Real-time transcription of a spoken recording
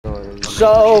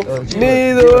Show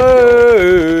me the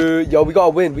way. Yo, we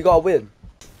gotta win. We gotta win.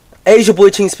 Hey, it's your boy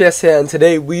Chinx PS here, and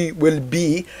today we will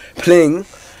be playing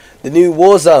the new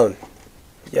Warzone.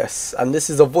 Yes, and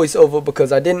this is a voiceover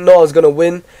because I didn't know I was gonna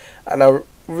win, and I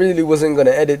really wasn't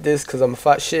gonna edit this because I'm a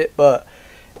fat shit. But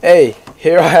hey,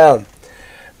 here I am,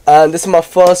 and this is my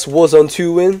first Warzone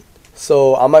 2 win,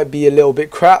 so I might be a little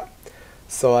bit crap.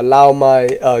 So allow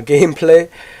my gameplay.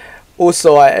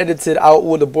 Also, I edited out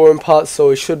all the boring parts,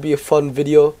 so it should be a fun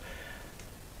video.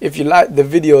 If you like the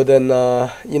video, then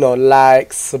you know,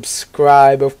 like,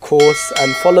 subscribe, of course,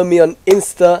 and follow me on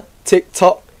Insta,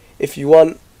 TikTok if you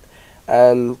want.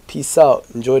 And peace out.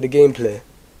 Enjoy the gameplay.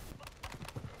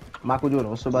 Marco Dun,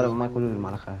 what's about Marco Dun,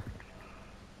 Malaka?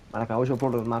 Malaka, what's your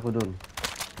problem with Marco Dun?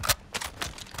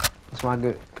 What's my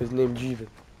good? Cause his name Jeevan.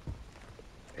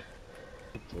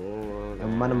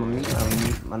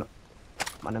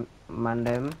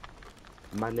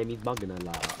 My name is bugging a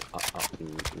lot.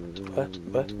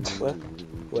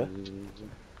 What?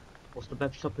 What's the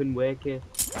best shop in Wakey?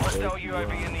 Hostile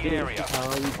UAV in the area.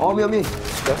 Oh, me.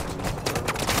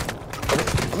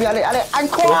 Me, Ale,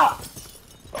 Anchor!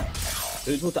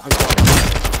 Who's with the anchor?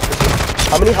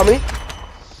 How many?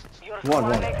 Your One.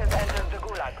 squad mate has entered the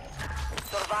gulag.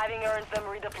 Surviving earns them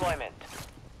redeployment.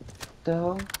 The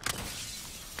hell?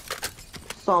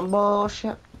 Some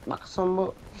bullshit. Some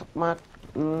bullshit.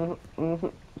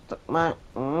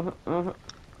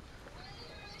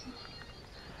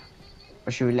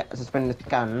 Should we let suspend the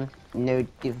gun? No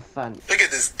give fun. Look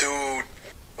at this dude.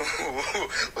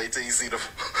 Wait till you see the.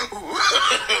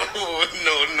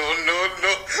 No.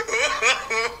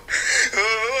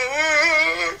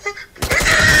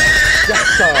 Yes,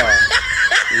 sir.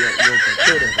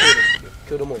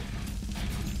 Kill them all.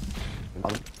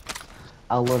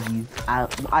 I love you.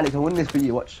 Alex, I win this for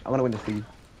you. Watch. I want to win this for you.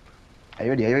 Are you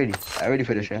ready? Are you ready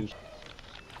for this, yeah?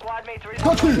 Squad mates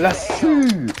Let's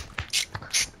redeployment.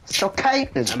 So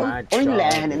Caitlin,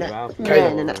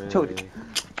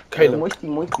 Caleb.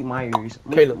 Moisty Myers.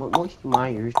 Caleb. Moisty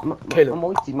Myers. Caleb.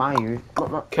 Moisty Myers.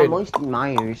 Caleb. Moisty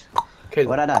Myers. Caleb.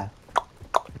 What are that?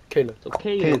 Caleb. It's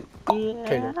okay.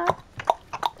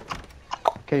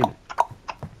 Caleb.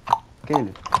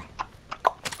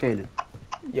 Caleb.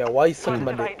 Yeah, why you sucking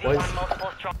my dick? ID on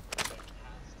multiple strong.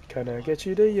 Can I get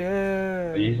you the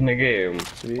yeah? He's in the game.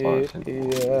 Sweet yeah.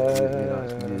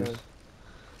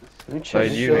 So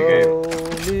you Show in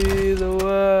the me the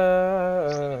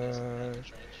way,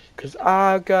 'cause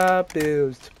I got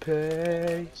bills to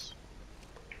pay.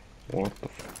 What the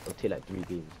f? I'll take like 3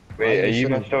 games. Wait, are you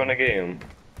not still in the game?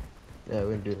 Yeah,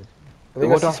 we'll do this. I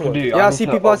think What I do I see have to someone. do? Yeah, I need see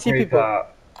to people. upgrade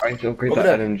that- I need to upgrade Over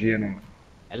that there. LMG and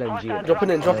LMG. Dropping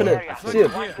in. See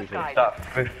him. that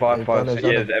 5.56.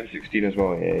 Yeah, the M16 as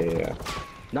well. Yeah.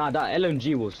 Nah, that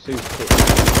LMG was so sick.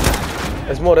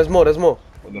 There's more.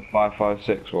 With the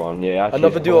 5.56 one. Yeah, actually.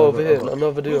 Another duo over here.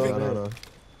 Another duo over here. No.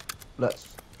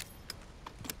 Let's.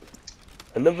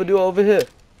 Another duo over here.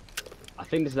 I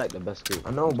think this is like the best group.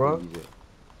 I know, bro.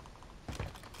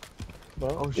 Bro.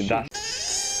 Oh shit. That's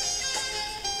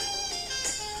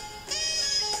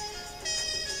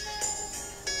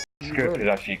script is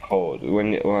actually cold.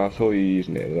 When I saw you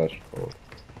using it, it was actually cold.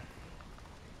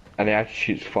 And it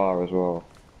actually shoots far as well.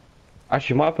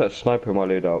 Actually, I might put a sniper in my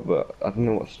loadout, but I don't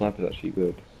know what sniper is actually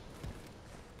good.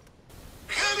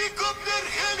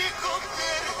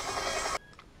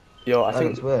 Yo, I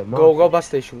think swear, go bus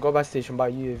station. Go bus station by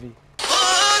UAV.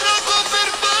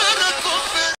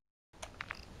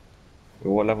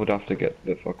 What level do I have to get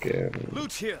the fucking...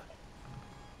 Loot here.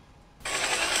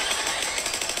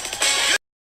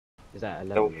 Is that a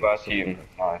Level level? 13.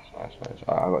 Nice.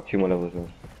 I got 2 more levels then.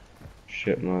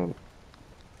 Shit, man.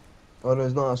 Oh no,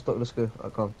 it's not. I stopped. Let's go. I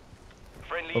come.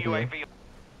 Friendly Okay. UAV.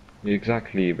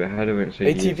 Exactly, but how do I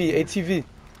say ATV.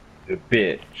 the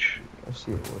bitch? I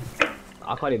see it. Boy.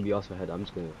 I can't even be asked for head. I'm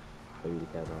just gonna. I really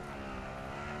care about.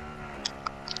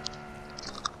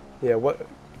 Yeah, what?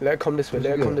 Let it come this way. Where's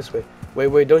Let it it come go? this way.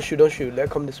 Wait, don't shoot. Let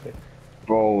it come this way.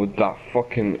 Bro, that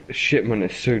fucking shipment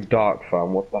is so dark,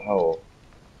 fam. What the hell?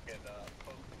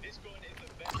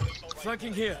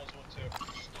 Flanking here.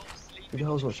 Who the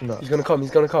hell's watching that? He's gonna come.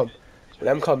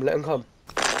 Let him come.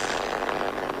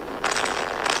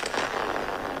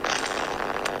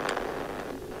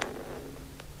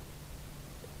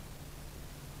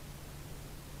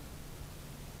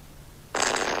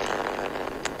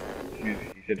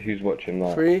 He said, who's watching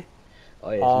that? 3.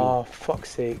 Oh yeah. Oh, fuck's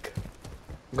sake.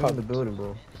 Come in the building,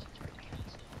 bro.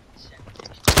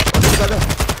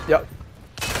 Yep.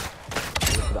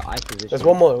 The eye position. There's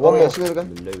one more. Oh, yeah, see it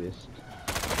again. The lowest.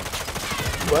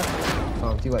 Where?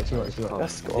 Oh, T-White.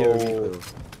 Let's go. Zero recoil.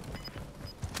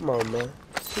 Come on, man.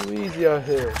 Too easy out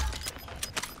here.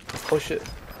 Oh shit.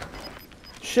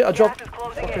 Shit, I dropped. Gas is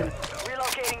closing in.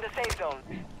 Relocating the safe zone.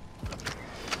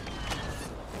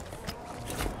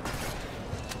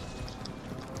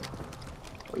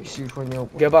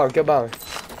 Get back, get back.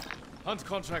 Hunt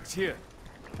contracts here.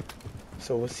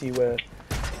 So we'll see where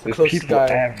There's closest people guy.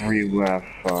 everywhere.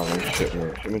 Far. Shit, man.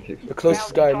 Let me take The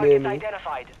closest guy near me.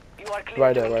 Identified. You are clear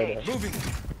Right to there, right engage. there.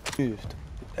 Moving. Moved.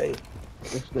 Hey.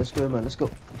 Let's go, man. Let's go.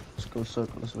 Let's go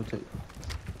circle. Let's rotate.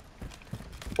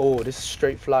 Oh, this is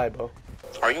straight fly, bro.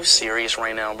 Are you serious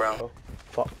right now, bro?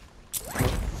 Fuck.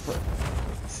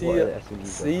 See What ya. are the SMGs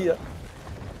See ya.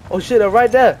 Oh shit, they're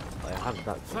right there. I have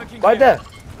that. Flanking Right here. there.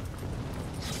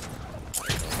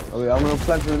 Oh wait, I'm gonna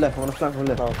flank from the left. I'm gonna flank from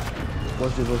the left. Oh,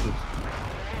 Watch this, watch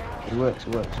this. It works,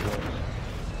 it works, it works.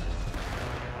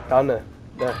 down there.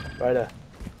 There, right there.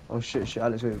 Oh shit, shit,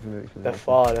 Alex, wait for me. They're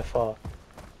far, they're far.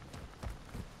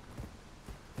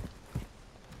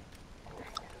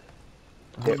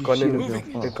 Yeah, gone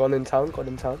in. They're gone in town, gone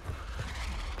in town.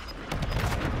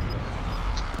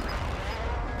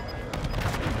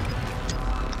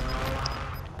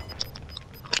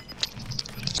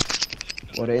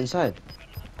 Oh, they're inside.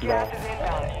 Nah, Gas is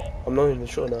inbound. I'm not even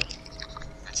sure now.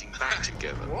 Getting back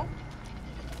together.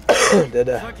 They're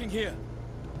there. Flanking here.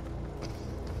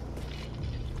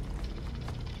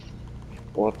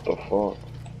 What the fuck?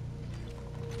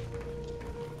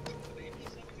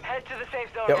 Head to the safe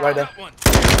zone Yep, now. right there. That one.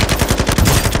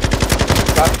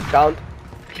 Back, down.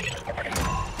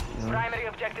 Primary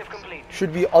objective complete.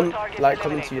 Should be on, like,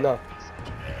 coming to you now.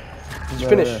 Did you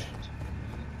finish?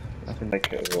 I think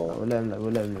Like it as well. we'll let him live,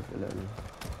 we'll let him live, we'll let him live.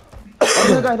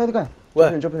 Oh, another guy.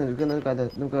 Where? Jump in, another guy there.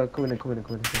 Another guy, come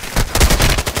in.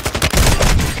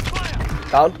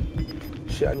 Down?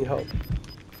 Shit, I need help.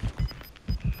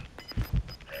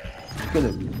 Kill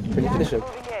him. Can you finish him?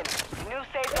 Moving in. New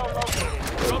safe zone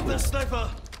located. Drop the sniper.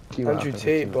 Keep him Andrew out,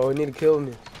 Tate, bro, you need to kill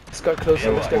me. Let's get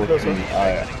closer, let's get closer.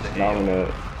 Alright, now I'm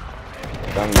gonna.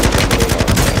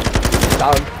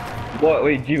 Down. What?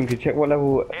 Wait, Jim, can you check what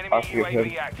level I Enemy should UAV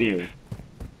have active. Jim?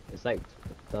 It's like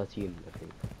 13, I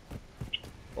think.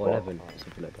 Or 11,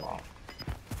 something like that.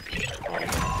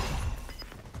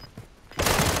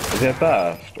 Is it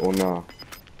fast or no?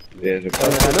 Yeah, it's a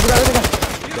fast. Another guy.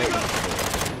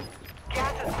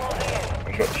 Gas is closing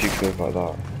in. I got 2 kills like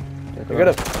that. Look at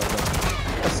him.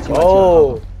 Let's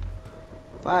go.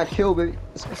 5 kill, baby.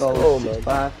 Let's go, go. man. 6,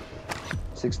 5,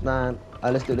 6, 9.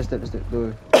 Let's do it. Do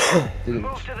it.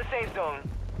 Move to the safe zone.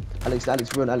 Alex,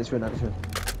 run.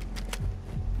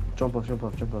 Jump off.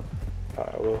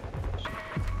 Alright, well.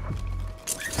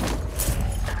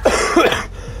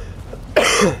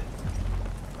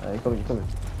 You coming.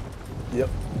 Yep.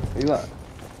 Where you at?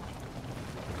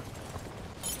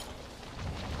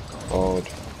 Oh,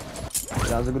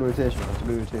 That was a good rotation.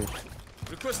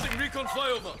 Requesting recon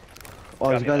flyover. Oh,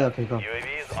 there's a guy there. Okay, come.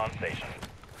 UAV is on station.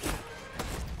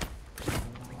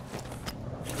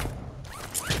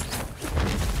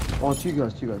 Oh, two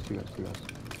guys.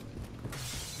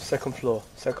 Second floor.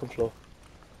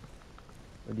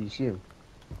 Where do you see him?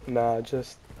 Nah, I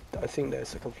think they're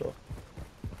second floor.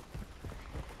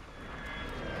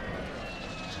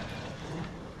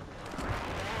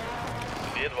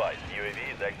 Be advised,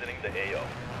 UAV is exiting the AO.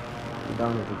 We're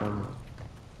down.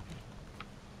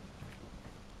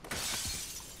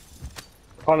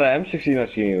 oh the M16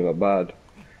 actually ain't that bad.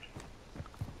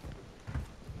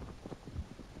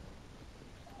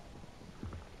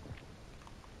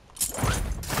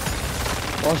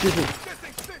 Oh, shoot.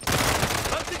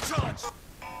 Planting charge.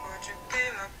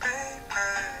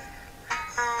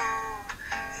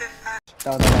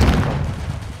 Down.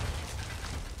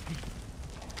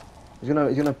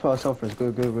 He's gonna put us off for us. Go,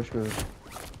 rush.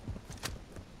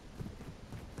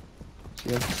 See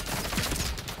him?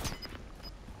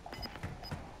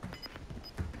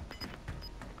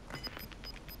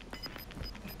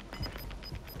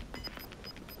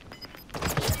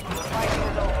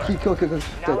 Kill.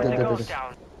 Now it's a ghost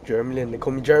town. Jeremy Lin, they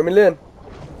call me Jeremy Lin.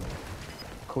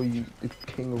 Call you the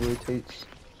king of rotates.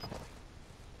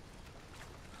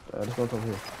 Let's go from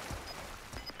here.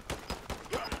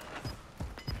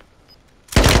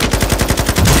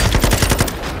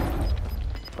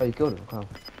 Oh, you killed him. Come.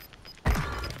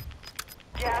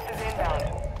 Gas is inbound.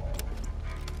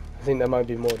 I think there might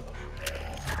be more though.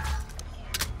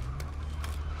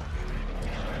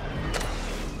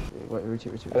 Wait,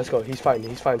 retreat. Let's go, he's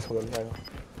fighting someone right now.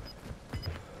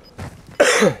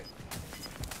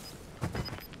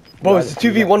 Bro, it's a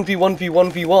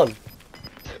 2v1v1v1v1.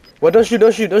 Well, don't shoot.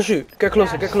 Get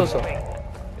closer.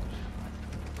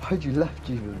 Why'd you left,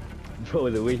 Steven? Bro,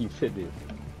 the way he said it.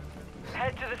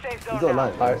 Head to the safe zone He's not now.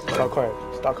 lying. Alright, start quiet.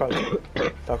 Start crouching.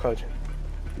 Start crouching.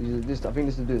 This, I think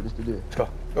this to do it. This to do it. Let's go.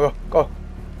 Go, go.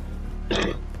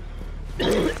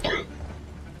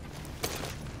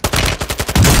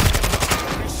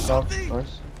 Oh,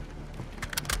 nice.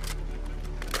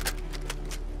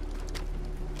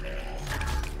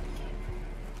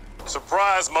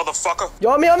 Surprise, motherfucker.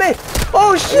 Yo, on me, on me.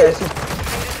 Oh, shit.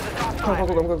 Go.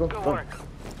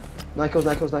 Nine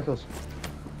kills.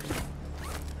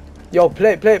 Yo,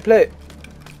 play. Perfect.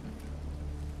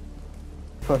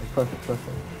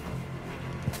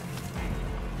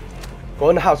 Go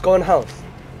in the house, Right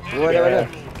there.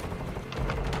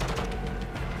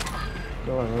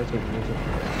 Go on, rotate.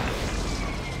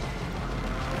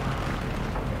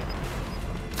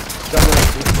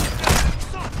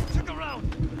 Took a round.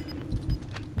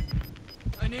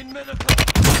 I need medical.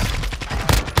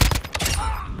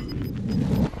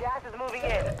 Gas is moving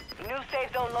in. New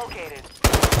safe zone located.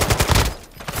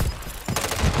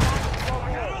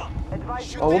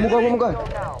 Advise you Oh, one more guy. zone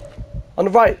now. On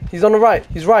the right. He's on the right.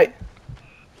 He's right.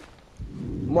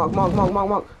 Mark.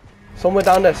 Somewhere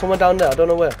down there. I don't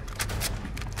know where.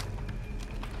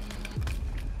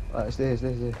 Alright, stay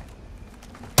here.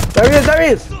 There he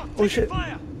is. Oh, shit.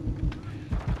 Fire.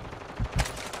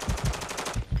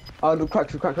 Oh, no, crack.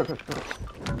 Go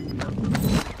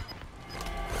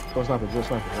sniper.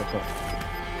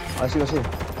 I see.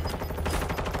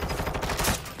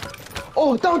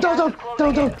 Oh, down.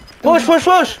 Push. Safe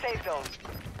zone.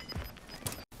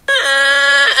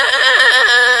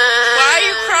 Why are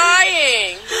you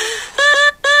crying?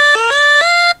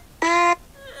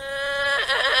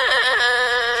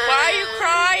 Why are you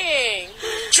crying?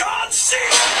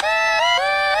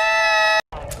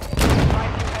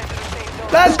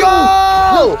 Let's go!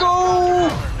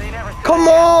 Come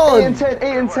on! 8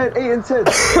 and 10.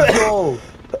 Yo,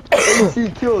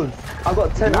 80 kills. I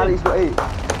got 10. Alex got 8.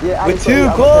 Yeah, We're Alex too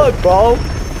got 8, good, bro.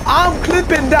 I'm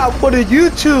clipping that for the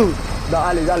YouTube. No,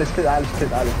 Alex clip. I'm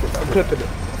clipping it.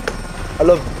 I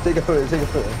love you. Take a photo.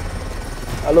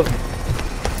 I love you.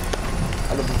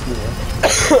 I love this video.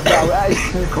 That was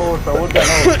actually too cold, bro. What the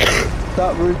hell?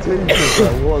 That rotation,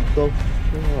 bro. What the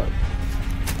fuck?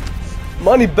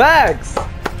 Money bags.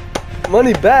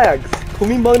 Call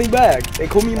me money bags. They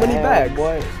call me money bags.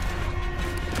 Boy.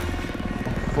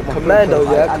 Commando,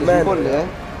 yeah, Alex, commando.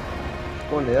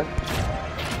 Go on there.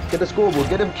 Get the scoreboard.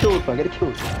 Get him killed, man. Get it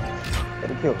killed.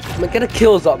 Man, get the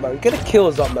kills up,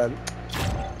 man.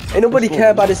 Ain't nobody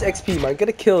care about this XP, man. Get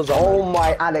the kills up. Oh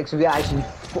my, Alex, we actually.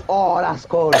 Oh, that's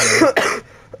cold, man.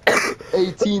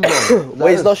 18, man.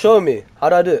 Wait, it's not showing me. How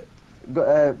do I do it?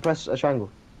 Go, press a triangle.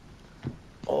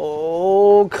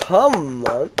 Oh, come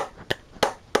on.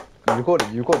 You record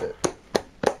it.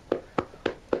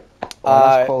 Oh,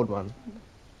 Alright. that's cold, man.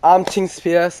 I'm Chinx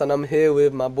PS and I'm here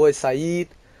with my boy Saeed.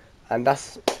 And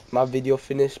that's my video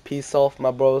finished. Peace off,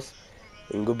 my bros.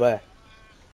 And goodbye.